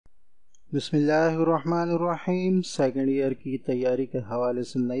बिस्मिल्लाहिर्रहमानिर्रहीम। Second year की तैयारी के हवाले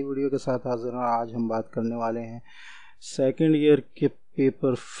से नई वीडियो के साथ हाजिर हूँ। आज हम बात करने वाले हैं सेकेंड ईयर के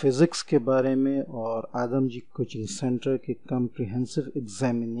पेपर फिज़िक्स के बारे में और आदमजी कोचिंग सेंटर के कम्प्रिहेंसिव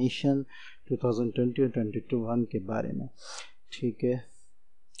एग्जामिनेशन 2020-2021 के बारे में। ठीक है,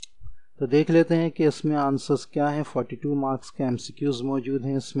 तो देख लेते हैं कि इसमें आंसर्स क्या हैं। 42 मार्क्स के MCQs मौजूद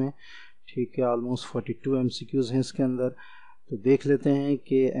हैं इसमें। ठीक है, ऑलमोस्ट 42 MCQs हैं इसके अंदर। तो देख लेते हैं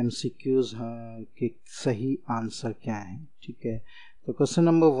कि MCQs के सही आंसर क्या हैं। ठीक है, तो क्वेश्चन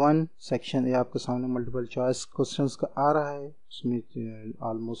नंबर 1 सेक्शन ए आपके सामने मल्टीपल चॉइस क्वेश्चंस का आ रहा है। उसमें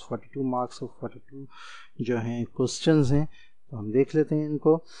ऑलमोस्ट 42 मार्क्स और 42 जो हैं क्वेश्चंस हैं, तो हम देख लेते हैं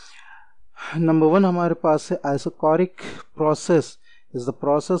इनको। नंबर 1 हमारे पास है isochoric process is the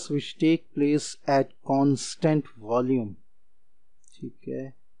process which take place at constant volume. ठीक है,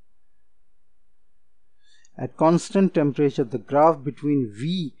 at constant temperature the graph between V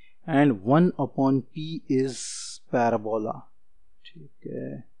and 1 upon P is parabola. ठीक है,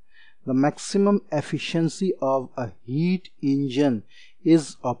 the maximum efficiency of a heat engine is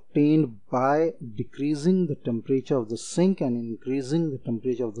obtained by decreasing the temperature of the sink and increasing the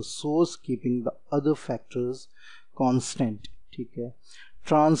temperature of the source, keeping the other factors constant. ठीक है,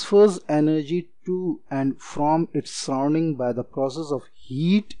 transfers energy to and from its surrounding by the process of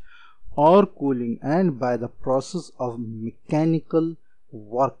heat or cooling and by the process of mechanical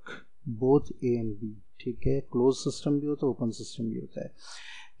work, both A and B. ठीक है, closed system भी होता है, open system भी होता है।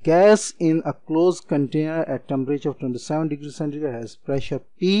 Gas in a closed container at temperature of 27 degrees centigrade has pressure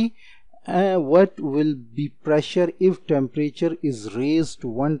P. What will be pressure if temperature is raised to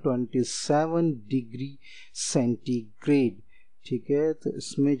 127 degree centigrade? ठीक है, तो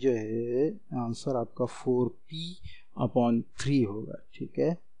इसमें जो है आंसर आपका 4P/3 होगा। ठीक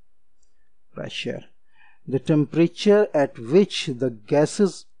है, pressure the temperature at which the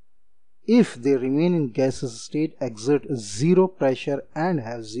gases if they remain in gaseous state exert zero pressure and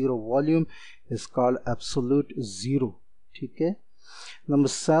have zero volume is called absolute zero। ठीक है, नंबर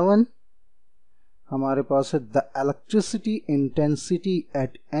 7 हमारे पास है the electricity intensity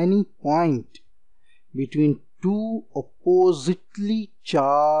at any point between two oppositely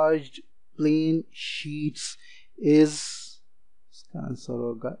charged plane sheets is, इसका answer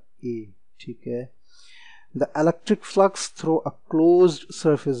होगा A। ठीक है, the electric flux through a closed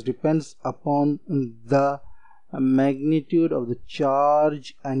surface depends upon the magnitude of the charge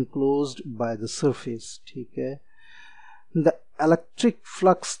enclosed by the surface। ठीक है, the electric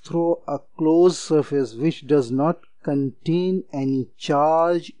flux through a closed surface which does not contain any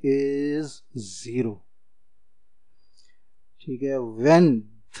charge is 0। ठीक है, when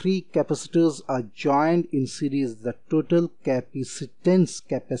 3 capacitors are joined in series the total capacitance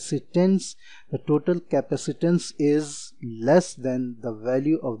is less than the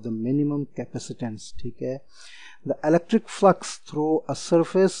value of the minimum capacitance। ठीक है, the electric flux through a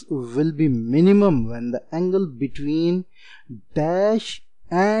surface will be minimum when the angle between dash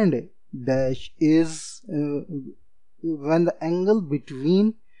and dash is when the angle between,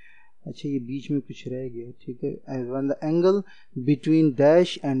 अच्छा ये बीच में कुछ रह गया। ठीक है, when the angle between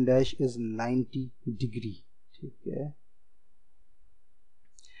dash and dash is 90 degree। ठीक है,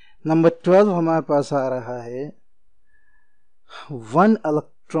 नंबर 12 हमारे पास आ रहा है 1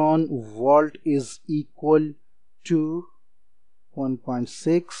 electron volt is equal to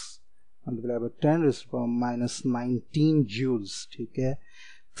 1.6 multiplied by 10 raised to the power minus 19 joules। ठीक है,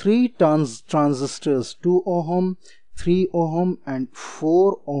 3 transistors 2 ohm 3 ohm and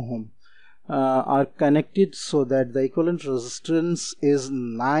 4 ohm are connected so that the equivalent resistance is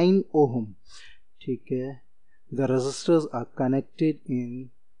 9 ohm। ठीक है, the resistors are connected in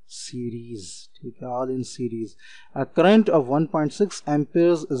series। ठीक है, all in series। A current of 1.6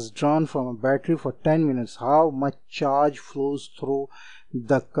 amperes is drawn from a battery for 10 minutes। How much charge flows through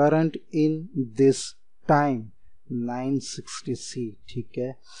the current in this time? 960 C। ठीक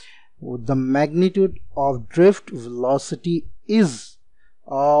है, the magnitude of drift velocity is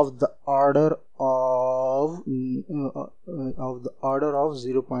of the order of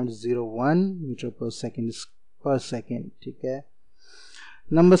 0.01 meter per second। ठीक है,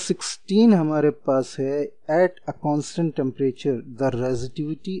 number 16 हमारे पास है at a constant temperature the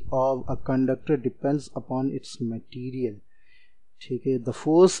resistivity of a conductor depends upon its material। ठीक है, the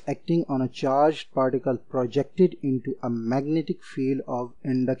force acting on a charged particle projected into a magnetic field of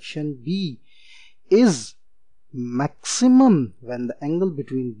induction B is maximum when the angle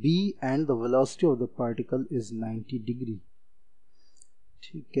between B and the velocity of the particle is 90 degree।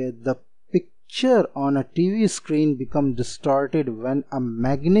 ठीक है, the picture on a TV screen becomes distorted when a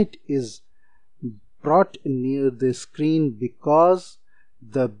magnet is brought near the screen because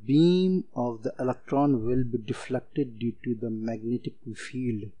the beam of the electron will be deflected due to the magnetic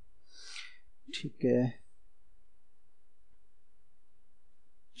field. ठीक है,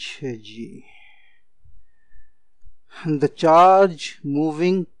 जी. The charge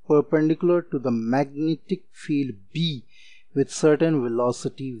moving perpendicular to the magnetic field B with certain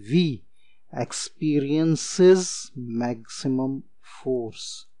velocity V experiences maximum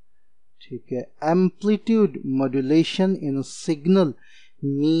force. ठीक है. Amplitude modulation in a signal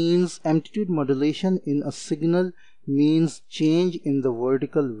means change in the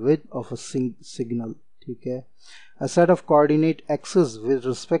vertical width of a signal. ठीक है. A set of coordinate axes with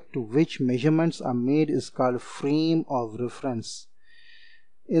respect to which measurements are made is called frame of reference.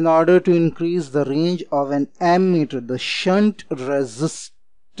 In order to increase the range of an ammeter, the shunt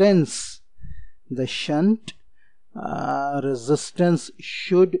resistance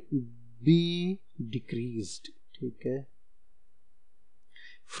should be decreased. ठीक है.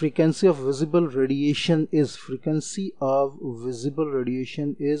 Frequency of visible radiation is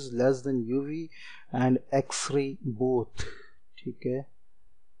less than UV and X-ray both. ठीक है.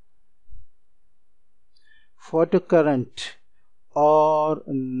 Photocurrent or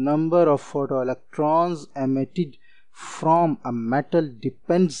number of photoelectrons emitted from a metal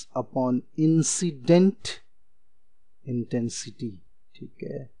depends upon incident intensity. ठीक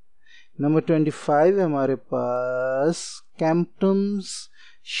है. Number 25 है हमारे पास Compton's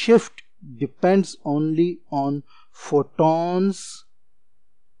shift depends only on photons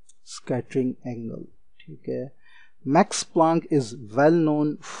scattering angle. ठीक है. Max Planck is well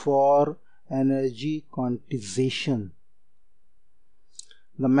known for energy quantization.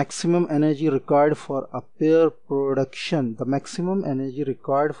 The maximum energy required for a pair production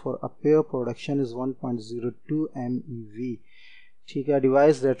is 1.02 MeV. ठीक है. A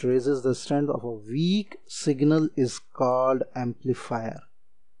device that raises the strength of a weak signal is called amplifier.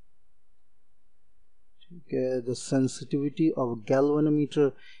 ठीक है. The sensitivity of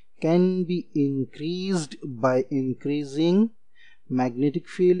galvanometer can be increased by increasing magnetic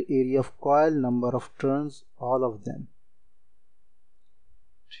field, area of coil, number of turns, all of them.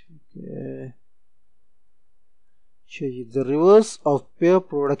 ठीक है. The reverse of pair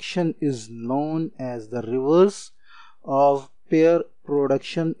production is known as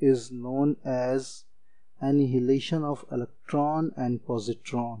annihilation of electron and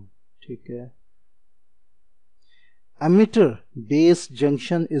positron. ठीक है. Emitter base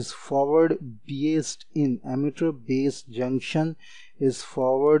junction is forward biased in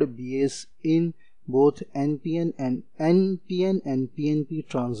both NPN and PNP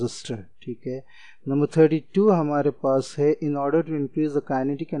transistor. ठीक है. Number 32 हमारे पास है, in order to increase the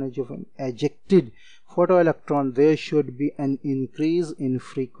kinetic energy of an ejected photoelectron there should be an increase in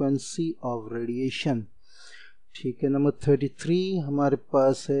frequency of radiation. ठीक है. Number 33 हमारे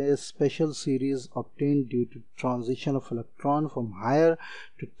पास है, special series obtained due to transition of electron from higher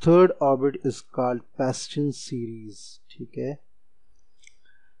to third orbit is called Paston series. ठीक है.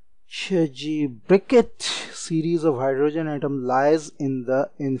 Briquet series of hydrogen atom lies in the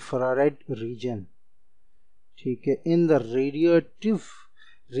infrared region. ठीक है. In the radioactive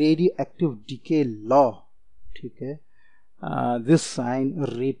decay law, ठीक है, this sign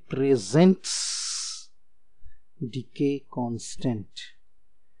represents decay constant.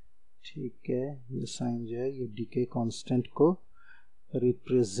 ठीक है. ये sign जो है ये decay constant को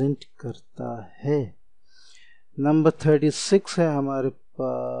रिप्रेजेंट करता है. नंबर 36 है हमारे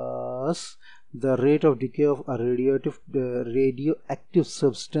पास, the rate of decay of a radioactive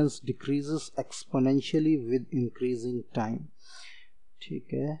substance decreases exponentially with increasing time.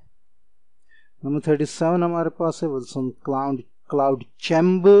 ठीक है. नंबर 37 हमारे पास है, Wilson cloud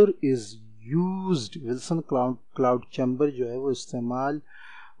chamber is used. Wilson cloud chamber जो है वो इस्तेमाल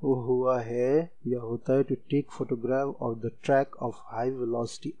हुआ है या होता है to take photograph of the track of high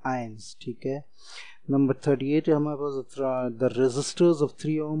velocity ions. ठीक है. Number 38 है हमारे पास, the resistors of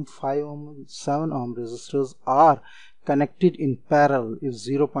 3 ohm, 5 ohm, 7 ohm resistors are connected in parallel if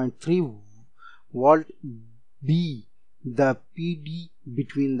 0.3 volt be the PD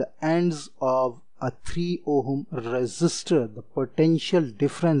between the ends of a 3 ohm resistor. The potential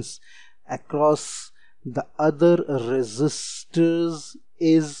difference across the other resistors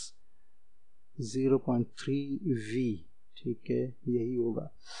is 0.3 V. ठीक है. यही होगा.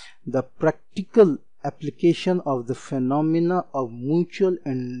 The practical application of the phenomena of mutual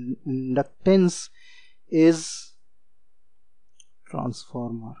inductance is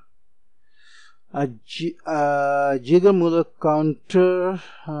transformer. A Jaeger-Muller counter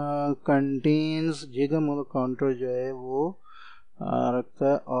contains, Jaeger-Muller counter जो है वो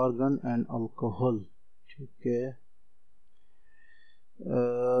रखता है organ and alcohol. ठीक है.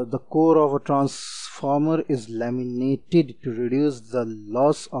 the core of a transformer is laminated to reduce the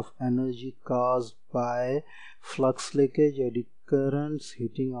loss of energy caused by flux leakage, eddy currents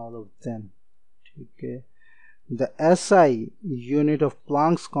hitting all of them. Okay. The SI unit of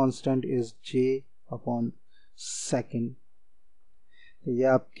Planck's constant is J/second. ये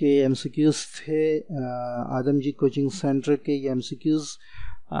आपके MCQs थे आदमजी coaching centre के। ये MCQs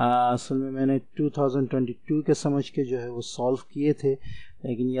असल में मैंने 2022 के समझ के जो है वो सॉल्व किए थे,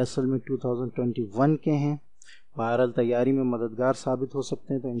 लेकिन ये असल में 2021 के हैं। बहरहाल तैयारी में मददगार साबित हो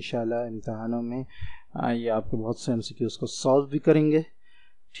सकते हैं, तो इंशाल्लाह इम्तहानों में ये आपके बहुत से MCQs को सॉल्व भी करेंगे।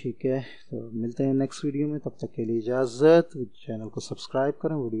 ठीक है, तो मिलते हैं नेक्स्ट वीडियो में। तब तक के लिए इजाज़त। चैनल को सब्सक्राइब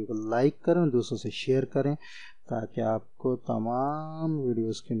करें, वीडियो को लाइक करें, दूसरों से शेयर करें, ताकि आपको तमाम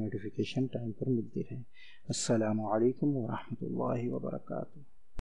वीडियोस की नोटिफिकेशन टाइम पर मिलती रहे। अस्सलामु अलैकुम व रहमतुल्लाहि व बरकातुहू।